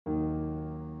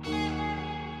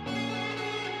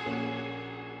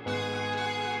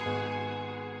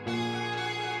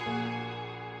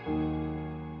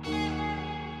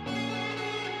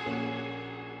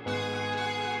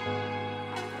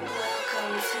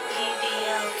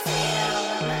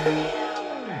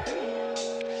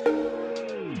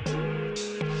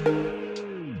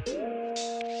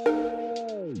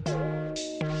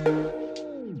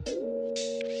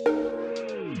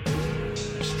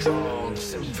Strong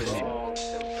symphony.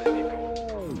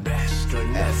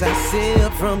 As I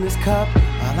sip from this cup,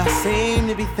 all I seem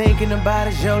to be thinking about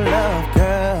is your love,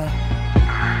 girl.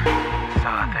 That's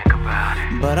all I think about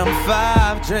it. But I'm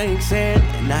 5 drinks in,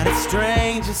 and now that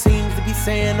stranger seems to be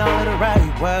saying all of the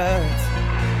right words.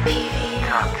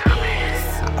 Talk to me.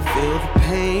 I feel the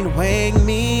pain weighing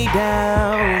me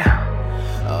down.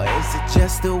 Or is it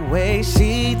just the way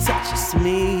she touches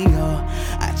me? Or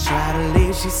I try to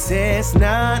leave, she says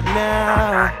not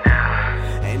now.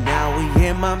 And now we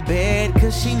in my bed,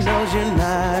 cause she knows you're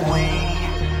not. We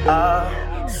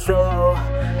are so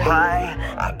high,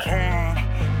 I can't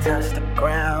touch the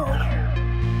ground.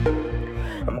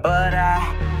 But I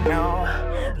know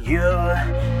you're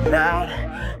not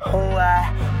who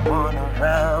I want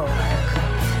around.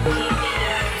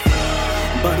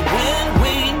 But when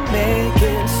we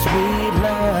making sweet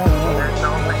love, there's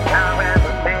no place I'd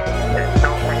rather be. There's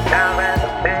no place I'd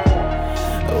rather be.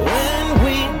 when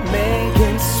we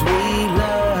making sweet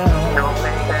love, No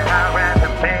place that I'd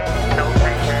rather be. No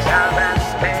place that I'd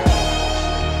rather be.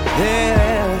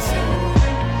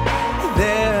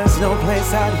 there's no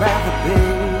place I'd rather be.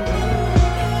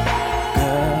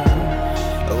 Girl,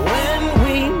 when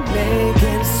we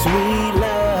making sweet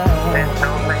love, There's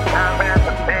no place I'd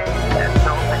rather be. There's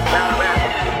no place I'd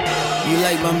rather be. You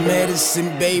like my medicine,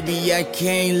 baby, I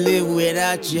can't live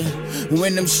without you.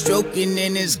 When I'm stroking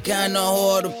and it's kinda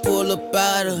hard to pull up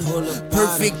out of.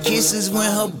 Perfect kisses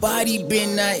when her body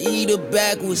bend, I eat her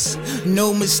backwards.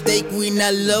 No mistake, we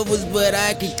not lovers, but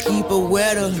I could keep her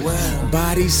wetter.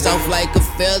 Body soft like a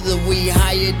feather, we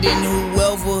higher than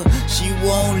whoever. She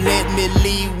won't let me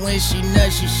leave when she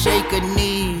nuts, she shake her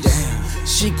knees.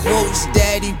 She quotes,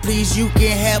 daddy, please, you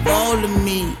can have all of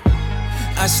me.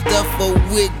 I stuff her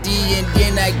with D and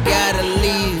then I gotta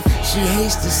leave. She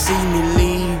hates to see me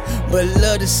leave, but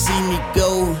love to see me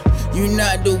go. You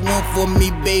not the one for me,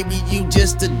 baby, you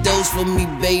just a dose for me,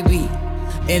 baby.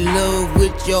 In love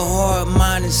with your heart,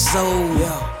 mind and soul.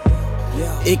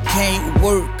 It can't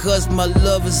work cause my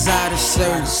love is out of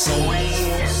service.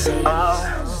 We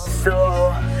are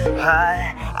so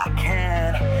high, I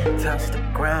can't touch the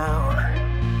ground.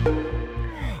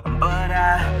 But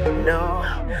I know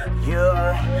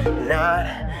you're not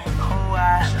who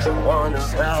I want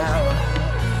around.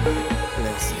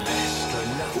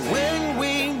 when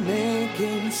we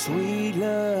making sweet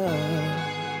love,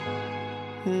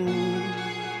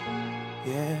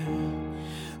 yeah.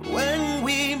 When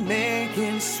we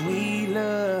making sweet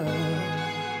love,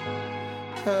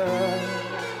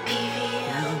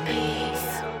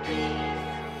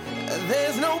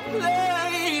 there's no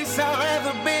place I'd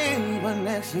rather be but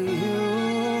next to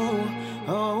you.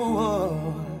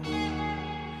 Oh,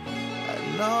 I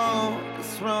know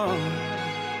it's wrong,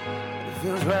 but it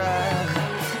feels right.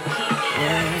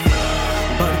 Yeah.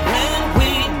 But when we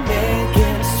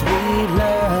making sweet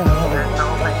love, There's no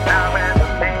place I'd rather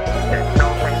be. There's no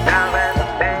place I'd rather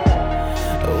be.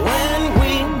 when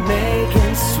we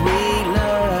making sweet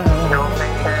love, No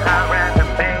place that I'd rather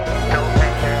be. No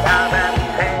place that I'd rather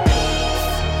be.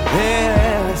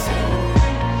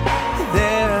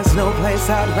 there's no place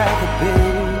I'd rather be.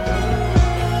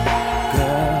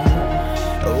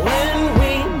 Girl, when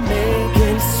we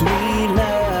making sweet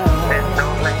love, There's no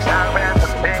place I'd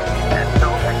rather be. There's no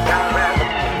place I'd rather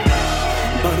be.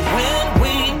 but when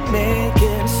we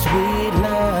making sweet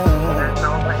love, There's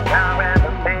no place I'd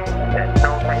rather be. There's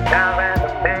no place I'd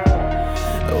rather be.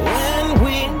 when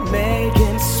we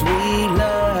making sweet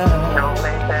love, No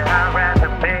place that I'd rather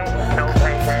be. No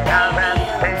place that I'd rather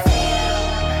be.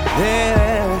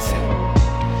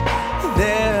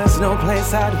 there's no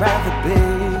place I'd rather be.